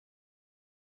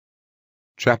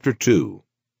Chapter 2.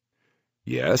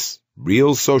 Yes,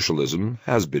 real socialism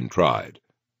has been tried,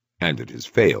 and it has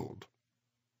failed.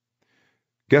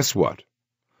 Guess what?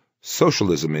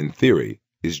 Socialism in theory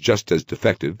is just as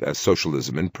defective as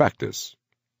socialism in practice.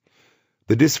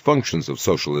 The dysfunctions of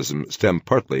socialism stem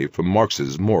partly from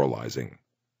Marx's moralizing.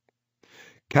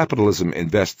 Capitalism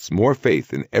invests more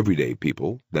faith in everyday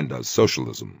people than does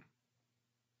socialism.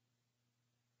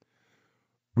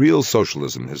 Real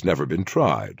socialism has never been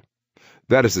tried.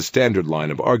 That is the standard line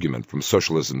of argument from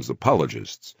socialism's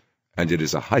apologists, and it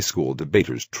is a high school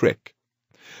debater's trick.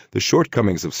 The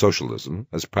shortcomings of socialism,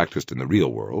 as practiced in the real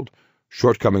world,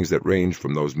 shortcomings that range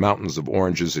from those mountains of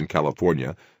oranges in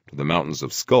California to the mountains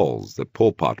of skulls that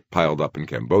Pol Pot piled up in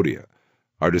Cambodia,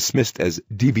 are dismissed as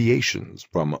deviations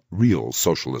from real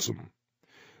socialism.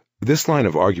 This line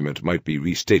of argument might be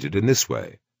restated in this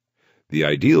way. The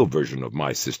ideal version of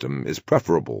my system is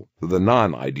preferable to the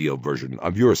non-ideal version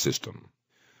of your system.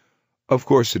 Of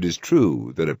course, it is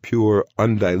true that a pure,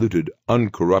 undiluted,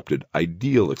 uncorrupted,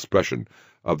 ideal expression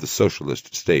of the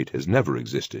socialist state has never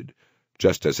existed,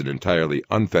 just as an entirely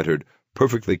unfettered,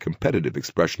 perfectly competitive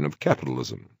expression of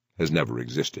capitalism has never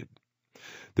existed.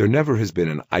 There never has been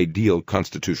an ideal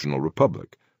constitutional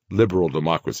republic, liberal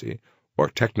democracy, or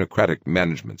technocratic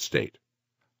management state.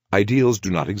 Ideals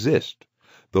do not exist.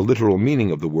 The literal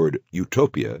meaning of the word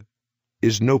utopia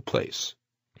is no place.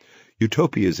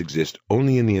 Utopias exist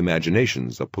only in the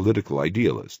imaginations of political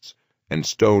idealists and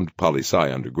stoned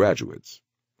poli-sci undergraduates.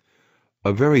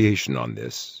 A variation on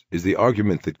this is the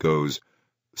argument that goes,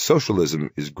 socialism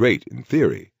is great in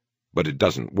theory, but it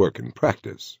doesn't work in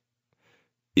practice.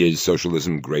 Is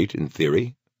socialism great in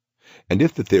theory? And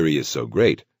if the theory is so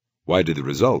great, why do the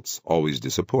results always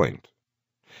disappoint?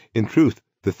 In truth,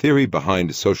 the theory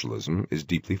behind socialism is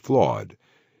deeply flawed.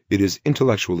 It is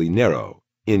intellectually narrow,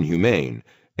 inhumane,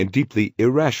 and deeply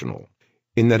irrational,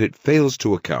 in that it fails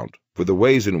to account for the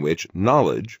ways in which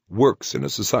knowledge works in a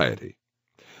society.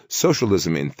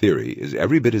 Socialism in theory is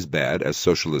every bit as bad as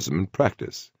socialism in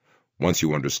practice, once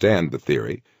you understand the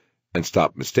theory and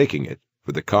stop mistaking it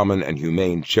for the common and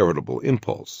humane charitable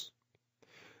impulse.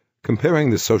 Comparing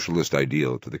the socialist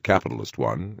ideal to the capitalist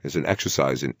one is an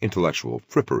exercise in intellectual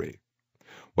frippery.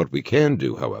 What we can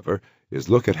do, however, is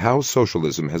look at how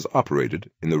socialism has operated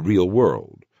in the real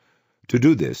world. To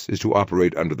do this is to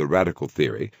operate under the radical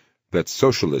theory that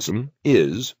socialism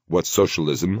is what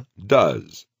socialism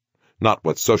does, not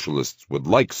what socialists would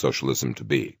like socialism to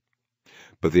be.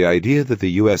 But the idea that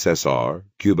the USSR,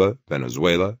 Cuba,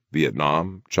 Venezuela,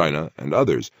 Vietnam, China, and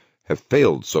others have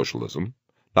failed socialism,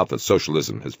 not that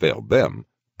socialism has failed them,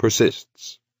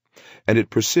 persists. And it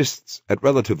persists at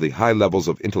relatively high levels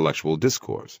of intellectual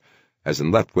discourse, as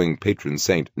in left-wing patron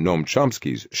saint Noam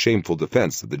Chomsky's shameful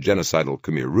defense of the genocidal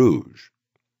Khmer Rouge.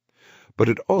 But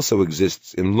it also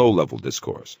exists in low-level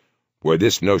discourse, where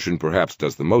this notion perhaps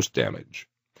does the most damage.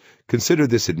 Consider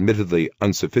this admittedly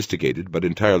unsophisticated but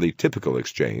entirely typical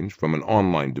exchange from an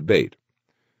online debate.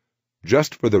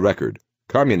 Just for the record,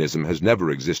 communism has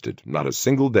never existed, not a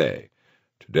single day.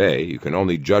 Today, you can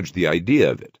only judge the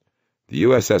idea of it. The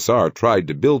USSR tried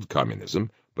to build communism,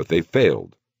 but they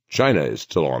failed. China is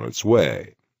still on its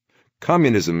way.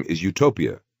 Communism is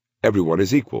utopia. Everyone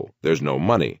is equal. There's no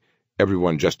money.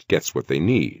 Everyone just gets what they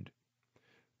need.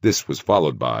 This was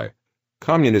followed by,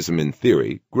 communism in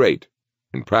theory, great.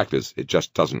 In practice, it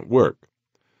just doesn't work.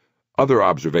 Other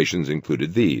observations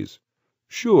included these.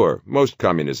 Sure, most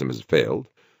communism has failed.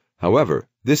 However,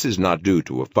 this is not due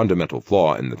to a fundamental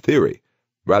flaw in the theory.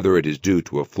 Rather, it is due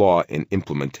to a flaw in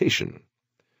implementation.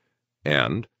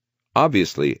 And,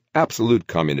 obviously, absolute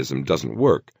communism doesn't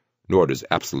work, nor does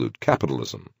absolute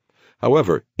capitalism.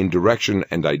 However, in direction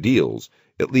and ideals,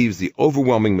 it leaves the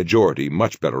overwhelming majority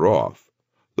much better off.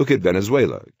 Look at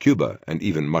Venezuela, Cuba, and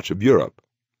even much of Europe.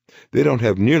 They don't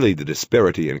have nearly the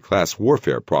disparity and class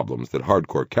warfare problems that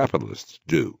hardcore capitalists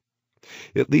do.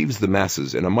 It leaves the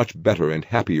masses in a much better and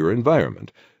happier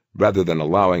environment, rather than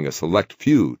allowing a select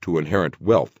few to inherit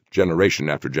wealth generation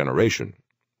after generation.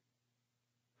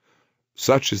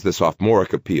 Such is the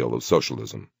sophomoric appeal of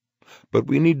socialism. But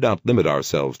we need not limit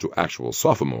ourselves to actual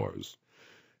sophomores.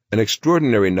 An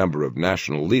extraordinary number of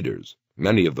national leaders,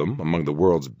 many of them among the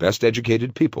world's best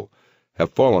educated people,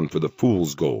 have fallen for the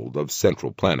fool's gold of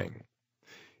central planning.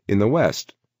 In the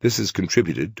West, this has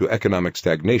contributed to economic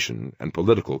stagnation and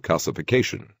political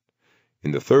calcification.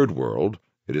 In the Third World,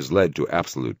 it has led to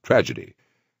absolute tragedy.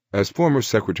 As former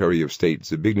Secretary of State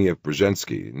Zbigniew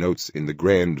Brzezinski notes in The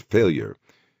Grand Failure,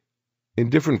 in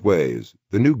different ways,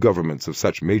 the new governments of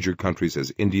such major countries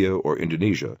as India or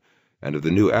Indonesia, and of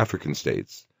the new African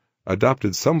states,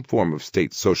 adopted some form of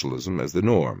state socialism as the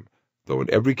norm, though in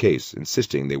every case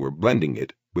insisting they were blending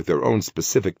it with their own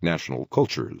specific national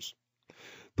cultures.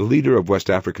 The leader of West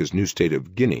Africa's new state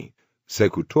of Guinea,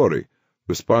 Sékou Touré,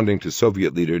 responding to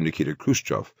Soviet leader Nikita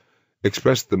Khrushchev,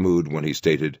 expressed the mood when he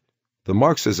stated, "The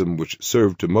Marxism which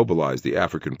served to mobilize the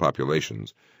African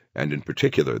populations, and in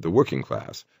particular the working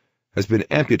class, has been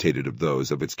amputated of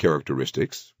those of its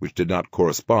characteristics which did not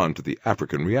correspond to the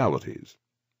African realities."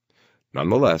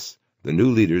 Nonetheless, the new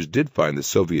leaders did find the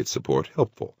Soviet support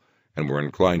helpful, and were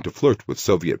inclined to flirt with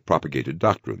Soviet-propagated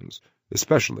doctrines,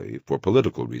 especially for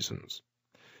political reasons.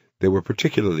 They were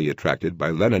particularly attracted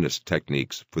by Leninist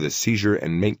techniques for the seizure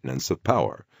and maintenance of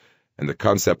power, and the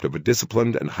concept of a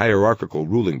disciplined and hierarchical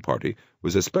ruling party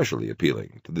was especially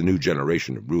appealing to the new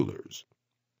generation of rulers.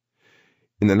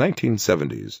 In the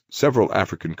 1970s, several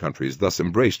African countries thus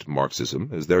embraced Marxism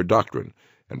as their doctrine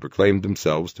and proclaimed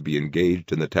themselves to be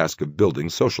engaged in the task of building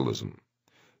socialism.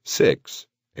 6,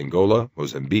 Angola,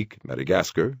 Mozambique,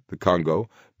 Madagascar, the Congo,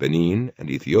 Benin, and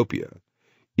Ethiopia,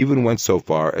 even went so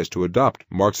far as to adopt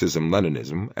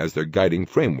Marxism-Leninism as their guiding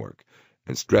framework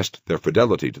and stressed their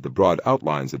fidelity to the broad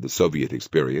outlines of the Soviet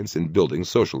experience in building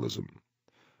socialism.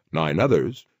 9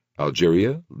 others,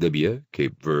 Algeria, Libya,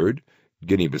 Cape Verde,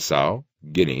 Guinea-Bissau,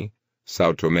 Guinea,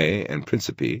 São Tomé and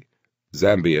Príncipe,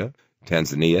 Zambia,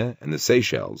 Tanzania, and the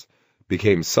Seychelles,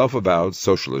 became self-avowed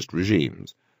socialist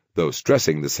regimes, though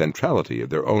stressing the centrality of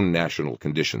their own national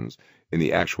conditions in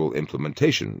the actual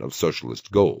implementation of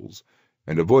socialist goals,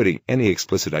 and avoiding any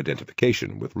explicit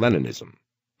identification with Leninism.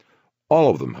 All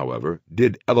of them, however,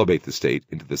 did elevate the state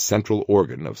into the central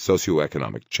organ of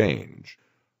socio-economic change.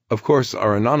 Of course,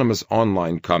 our anonymous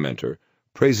online commenter,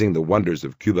 praising the wonders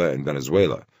of Cuba and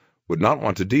Venezuela, would not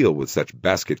want to deal with such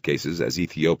basket cases as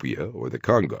Ethiopia or the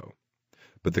Congo.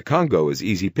 But the Congo is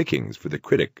easy pickings for the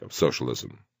critic of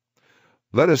socialism.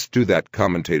 Let us do that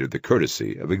commentator the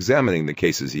courtesy of examining the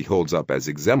cases he holds up as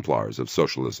exemplars of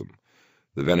socialism,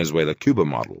 the Venezuela-Cuba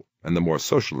model, and the more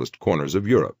socialist corners of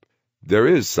Europe. There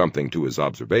is something to his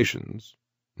observations.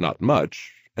 Not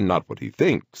much, and not what he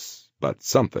thinks, but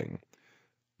something.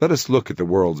 Let us look at the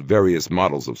world's various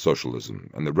models of socialism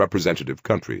and the representative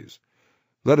countries.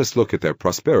 Let us look at their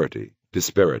prosperity,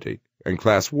 disparity, and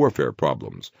class warfare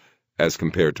problems, as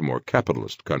compared to more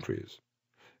capitalist countries.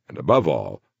 And above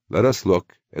all, let us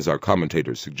look, as our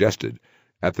commentators suggested,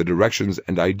 at the directions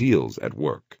and ideals at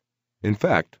work. In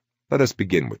fact, let us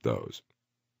begin with those.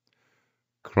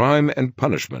 Crime and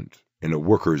punishment in a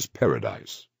worker's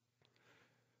paradise.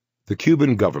 The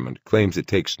Cuban government claims it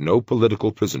takes no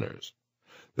political prisoners.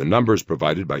 The numbers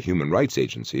provided by human rights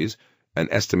agencies, an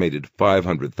estimated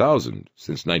 500,000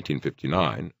 since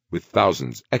 1959, with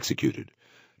thousands executed,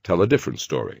 tell a different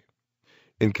story.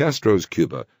 In Castro's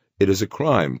Cuba, it is a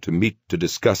crime to meet to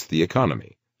discuss the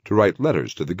economy, to write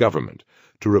letters to the government,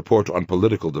 to report on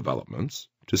political developments,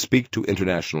 to speak to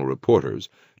international reporters,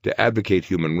 to advocate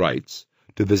human rights,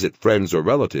 to visit friends or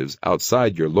relatives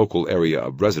outside your local area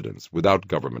of residence without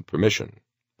government permission.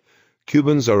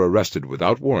 Cubans are arrested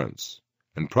without warrants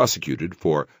and prosecuted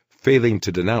for failing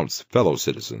to denounce fellow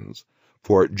citizens,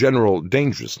 for general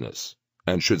dangerousness,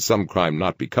 and should some crime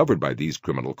not be covered by these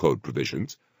criminal code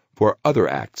provisions, for other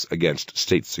acts against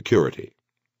state security.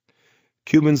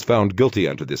 Cubans found guilty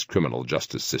under this criminal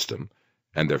justice system,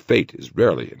 and their fate is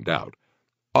rarely in doubt,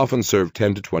 often serve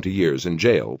 10 to 20 years in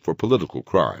jail for political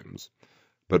crimes.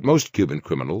 But most Cuban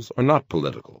criminals are not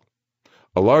political.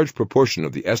 A large proportion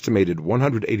of the estimated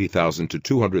 180,000 to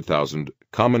 200,000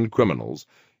 common criminals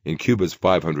in Cuba's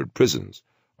 500 prisons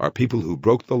are people who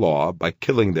broke the law by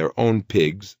killing their own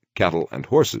pigs, cattle, and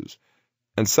horses,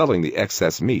 and selling the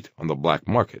excess meat on the black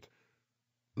market.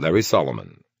 Larry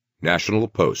Solomon, National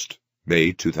Post,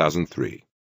 May 2003.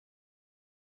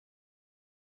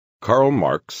 Karl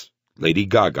Marx, Lady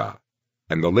Gaga,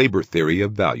 and the Labor Theory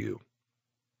of Value.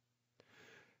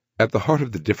 At the heart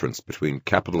of the difference between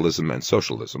capitalism and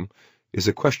socialism is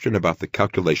a question about the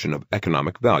calculation of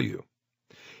economic value.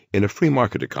 In a free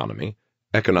market economy,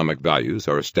 economic values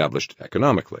are established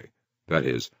economically. That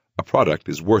is, a product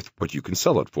is worth what you can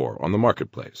sell it for on the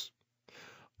marketplace.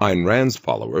 Ayn Rand's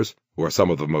followers, who are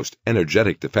some of the most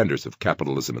energetic defenders of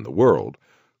capitalism in the world,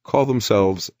 call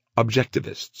themselves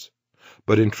objectivists.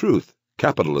 But in truth,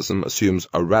 capitalism assumes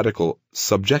a radical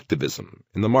subjectivism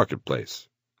in the marketplace.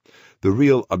 The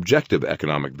real objective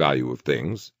economic value of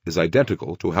things is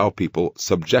identical to how people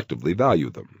subjectively value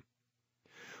them.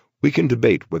 We can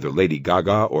debate whether Lady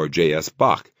Gaga or J.S.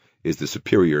 Bach is the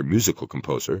superior musical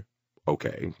composer.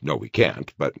 Okay, no we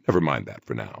can't, but never mind that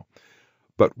for now.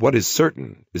 But what is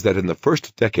certain is that in the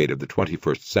first decade of the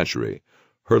 21st century,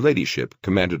 her ladyship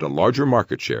commanded a larger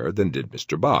market share than did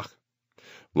Mr. Bach.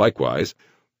 Likewise,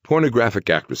 Pornographic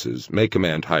actresses may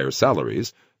command higher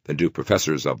salaries than do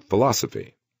professors of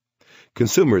philosophy.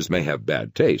 Consumers may have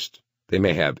bad taste. They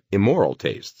may have immoral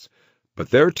tastes. But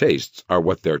their tastes are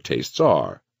what their tastes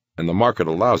are, and the market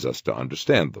allows us to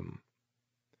understand them.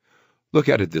 Look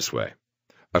at it this way.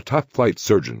 A top-flight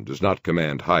surgeon does not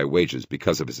command high wages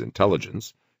because of his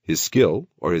intelligence, his skill,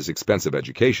 or his expensive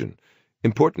education,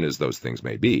 important as those things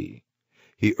may be.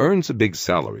 He earns a big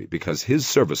salary because his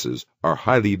services are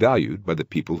highly valued by the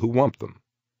people who want them.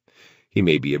 He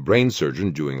may be a brain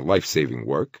surgeon doing life-saving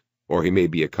work, or he may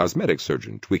be a cosmetic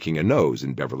surgeon tweaking a nose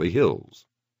in Beverly Hills.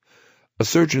 A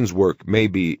surgeon's work may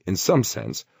be, in some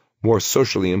sense, more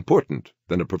socially important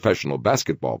than a professional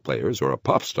basketball player's or a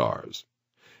pop star's.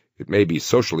 It may be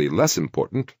socially less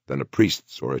important than a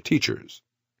priest's or a teacher's.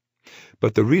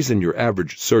 But the reason your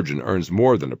average surgeon earns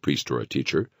more than a priest or a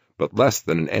teacher, but less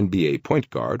than an NBA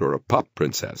point guard or a pop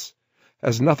princess,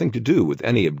 has nothing to do with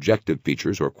any objective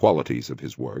features or qualities of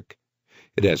his work.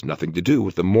 It has nothing to do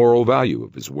with the moral value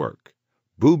of his work.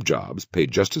 Boob jobs pay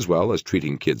just as well as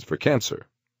treating kids for cancer.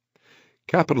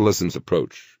 Capitalism's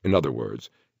approach, in other words,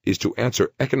 is to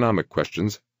answer economic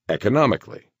questions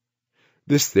economically.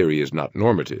 This theory is not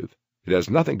normative. It has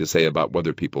nothing to say about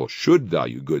whether people should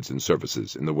value goods and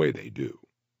services in the way they do.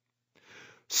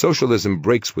 Socialism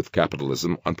breaks with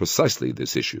capitalism on precisely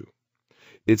this issue.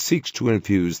 It seeks to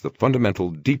infuse the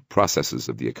fundamental deep processes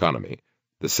of the economy,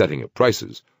 the setting of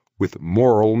prices, with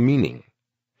moral meaning.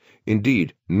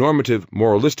 Indeed, normative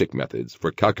moralistic methods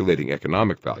for calculating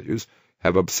economic values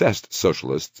have obsessed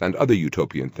socialists and other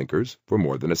utopian thinkers for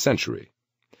more than a century.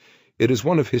 It is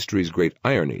one of history's great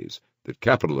ironies that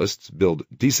capitalists build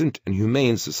decent and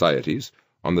humane societies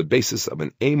on the basis of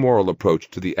an amoral approach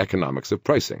to the economics of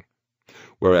pricing,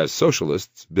 whereas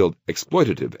socialists build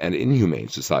exploitative and inhumane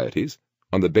societies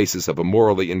on the basis of a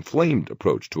morally inflamed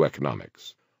approach to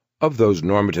economics. Of those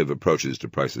normative approaches to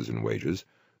prices and wages,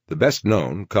 the best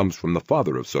known comes from the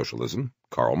father of socialism,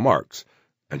 Karl Marx,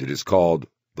 and it is called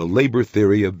the labor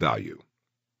theory of value.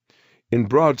 In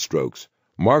broad strokes,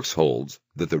 Marx holds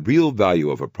that the real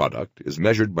value of a product is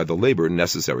measured by the labor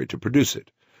necessary to produce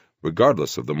it,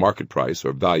 regardless of the market price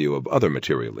or value of other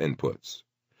material inputs.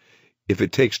 If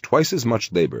it takes twice as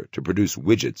much labor to produce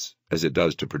widgets as it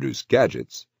does to produce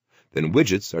gadgets, then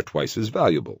widgets are twice as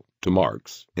valuable, to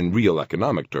Marx, in real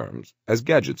economic terms, as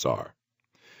gadgets are.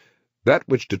 That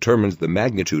which determines the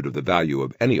magnitude of the value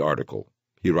of any article,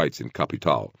 he writes in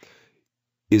Capital,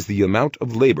 is the amount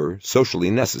of labor socially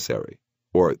necessary,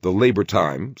 or the labor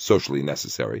time socially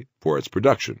necessary, for its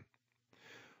production.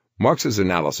 Marx's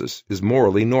analysis is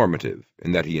morally normative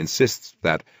in that he insists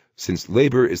that, since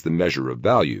labor is the measure of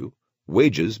value,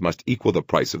 wages must equal the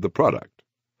price of the product.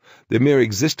 The mere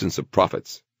existence of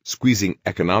profits, squeezing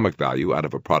economic value out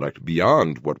of a product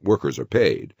beyond what workers are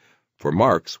paid, for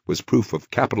Marx was proof of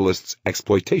capitalists'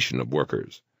 exploitation of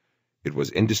workers. It was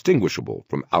indistinguishable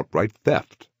from outright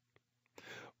theft.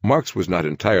 Marx was not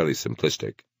entirely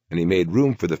simplistic, and he made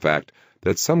room for the fact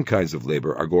that some kinds of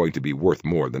labor are going to be worth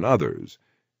more than others.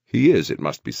 He is, it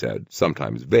must be said,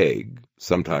 sometimes vague,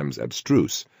 sometimes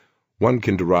abstruse. One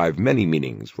can derive many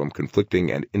meanings from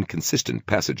conflicting and inconsistent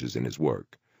passages in his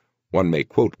work. One may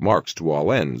quote Marx to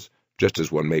all ends, just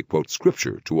as one may quote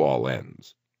Scripture to all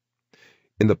ends.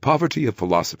 In The Poverty of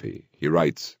Philosophy, he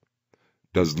writes,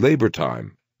 "Does labor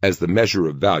time, as the measure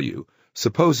of value,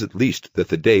 suppose at least that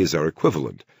the days are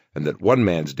equivalent, and that one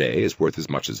man's day is worth as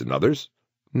much as another's?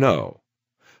 No.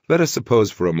 Let us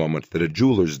suppose for a moment that a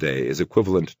jeweler's day is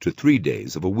equivalent to 3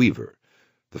 days of a weaver.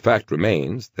 The fact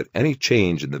remains that any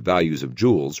change in the values of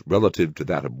jewels relative to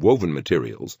that of woven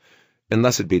materials,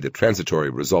 unless it be the transitory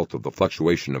result of the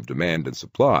fluctuation of demand and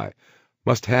supply,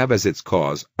 must have as its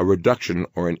cause a reduction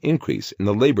or an increase in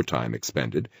the labor time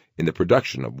expended in the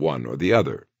production of one or the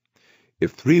other.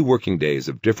 If 3 working days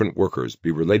of different workers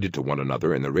be related to one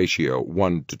another in the ratio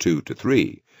 1 to 2 to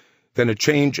 3, then a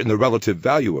change in the relative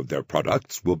value of their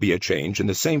products will be a change in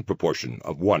the same proportion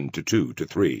of 1 to 2 to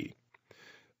 3.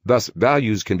 Thus,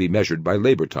 values can be measured by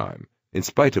labor time, in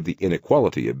spite of the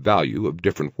inequality of value of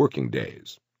different working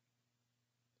days."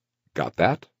 Got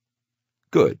that?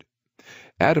 Good.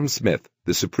 Adam Smith,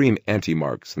 the supreme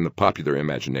anti-Marx in the popular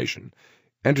imagination,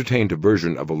 entertained a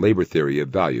version of a labor theory of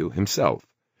value himself,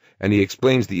 and he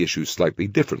explains the issue slightly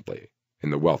differently in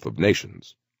The Wealth of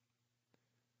Nations.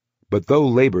 "But though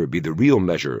labor be the real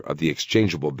measure of the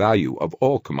exchangeable value of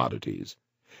all commodities,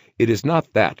 it is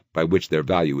not that by which their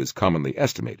value is commonly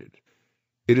estimated.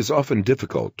 It is often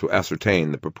difficult to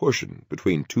ascertain the proportion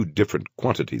between 2 different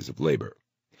quantities of labor.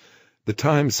 The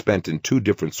time spent in 2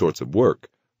 different sorts of work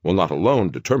will not alone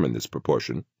determine this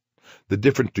proportion. The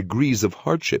different degrees of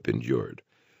hardship endured,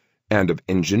 and of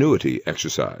ingenuity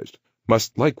exercised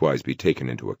must likewise be taken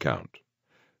into account.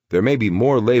 There may be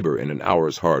more labor in an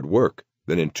hour's hard work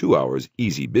than in 2 hours'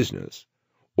 easy business,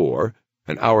 or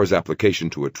an hour's application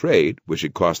to a trade which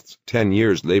it costs 10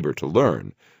 years' labor to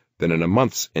learn than in a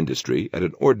month's industry at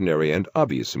an ordinary and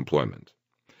obvious employment.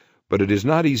 But it is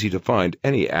not easy to find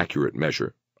any accurate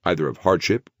measure, either of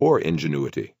hardship or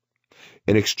ingenuity.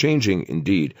 In exchanging,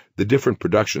 indeed, the different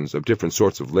productions of different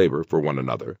sorts of labor for one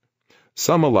another,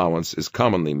 some allowance is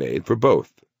commonly made for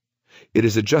both. It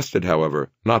is adjusted, however,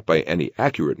 not by any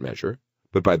accurate measure,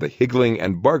 but by the higgling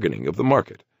and bargaining of the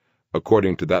market,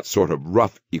 according to that sort of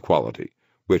rough equality,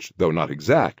 which, though not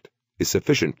exact, is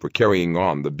sufficient for carrying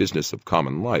on the business of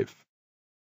common life.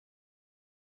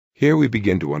 Here we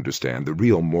begin to understand the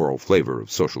real moral flavor of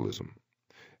socialism.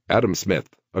 Adam Smith,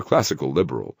 a classical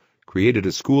liberal, created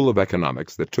a school of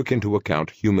economics that took into account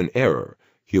human error,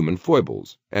 human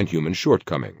foibles, and human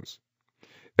shortcomings.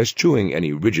 Eschewing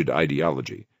any rigid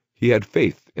ideology, he had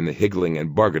faith in the higgling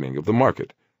and bargaining of the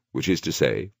market, which is to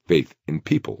say, faith in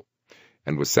people,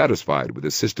 and was satisfied with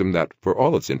a system that, for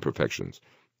all its imperfections,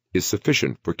 is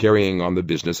sufficient for carrying on the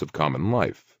business of common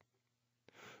life.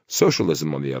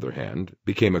 Socialism, on the other hand,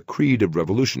 became a creed of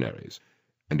revolutionaries,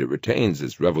 and it retains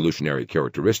its revolutionary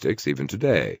characteristics even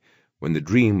today, when the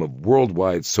dream of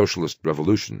worldwide socialist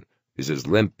revolution is as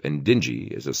limp and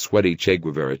dingy as a sweaty Che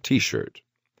Guevara t-shirt.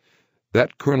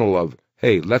 That kernel of,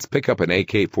 hey, let's pick up an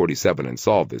AK-47 and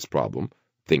solve this problem,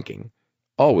 thinking,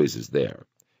 always is there.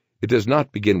 It does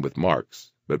not begin with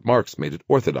Marx, but Marx made it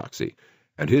orthodoxy,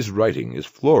 and his writing is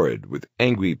florid with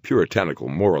angry puritanical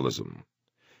moralism.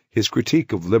 His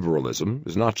critique of liberalism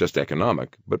is not just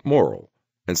economic, but moral,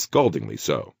 and scaldingly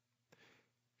so.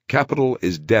 Capital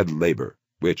is dead labor,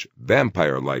 which,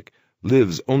 vampire-like,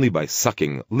 lives only by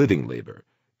sucking living labor,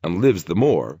 and lives the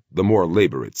more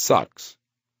labor it sucks.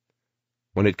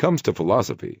 When it comes to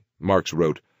philosophy, Marx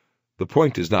wrote, the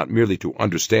point is not merely to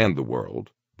understand the world,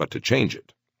 but to change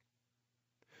it.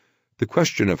 The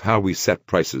question of how we set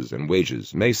prices and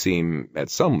wages may seem, at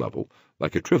some level,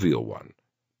 like a trivial one,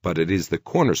 but it is the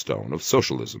cornerstone of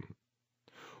socialism.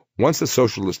 Once a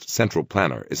socialist central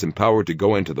planner is empowered to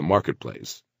go into the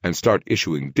marketplace and start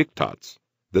issuing diktats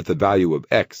that the value of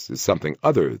X is something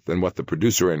other than what the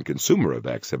producer and consumer of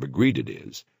X have agreed it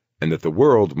is, and that the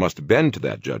world must bend to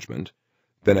that judgment,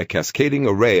 then a cascading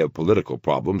array of political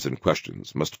problems and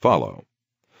questions must follow.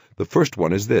 The first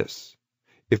one is this: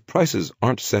 if prices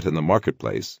aren't set in the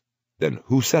marketplace, then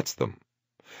who sets them?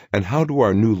 And how do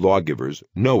our new lawgivers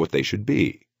know what they should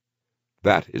be?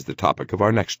 That is the topic of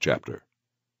our next chapter.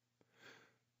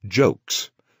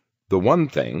 Jokes. The one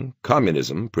thing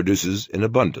communism produces in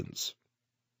abundance.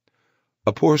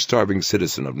 A poor starving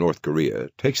citizen of North Korea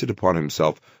takes it upon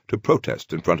himself to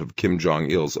protest in front of Kim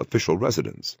Jong-il's official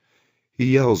residence.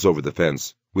 He yells over the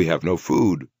fence, "We have no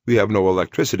food, we have no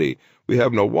electricity, we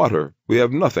have no water, we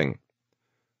have nothing."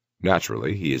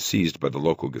 Naturally, he is seized by the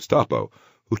local Gestapo,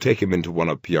 who take him into one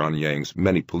of Pyongyang's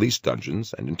many police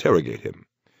dungeons and interrogate him.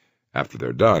 After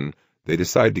they're done, they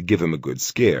decide to give him a good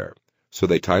scare, so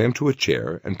they tie him to a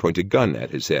chair and point a gun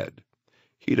at his head.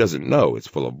 He doesn't know it's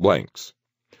full of blanks.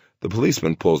 The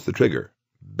policeman pulls the trigger,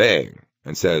 bang,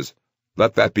 and says,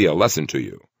 "Let that be a lesson to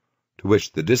you," to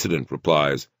which the dissident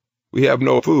replies, "We have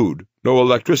no food, no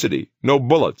electricity, no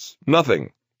bullets,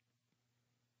 nothing."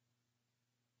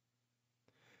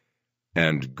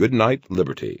 And good night,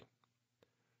 liberty.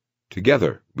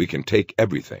 Together we can take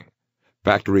everything: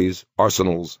 factories,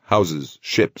 arsenals, houses,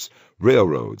 ships,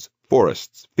 railroads,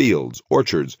 forests, fields,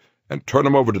 orchards, and turn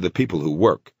 'em over to the people who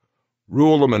work.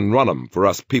 Rule 'em and run 'em for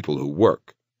us people who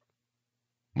work.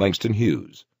 Langston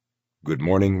Hughes, Good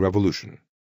Morning Revolution.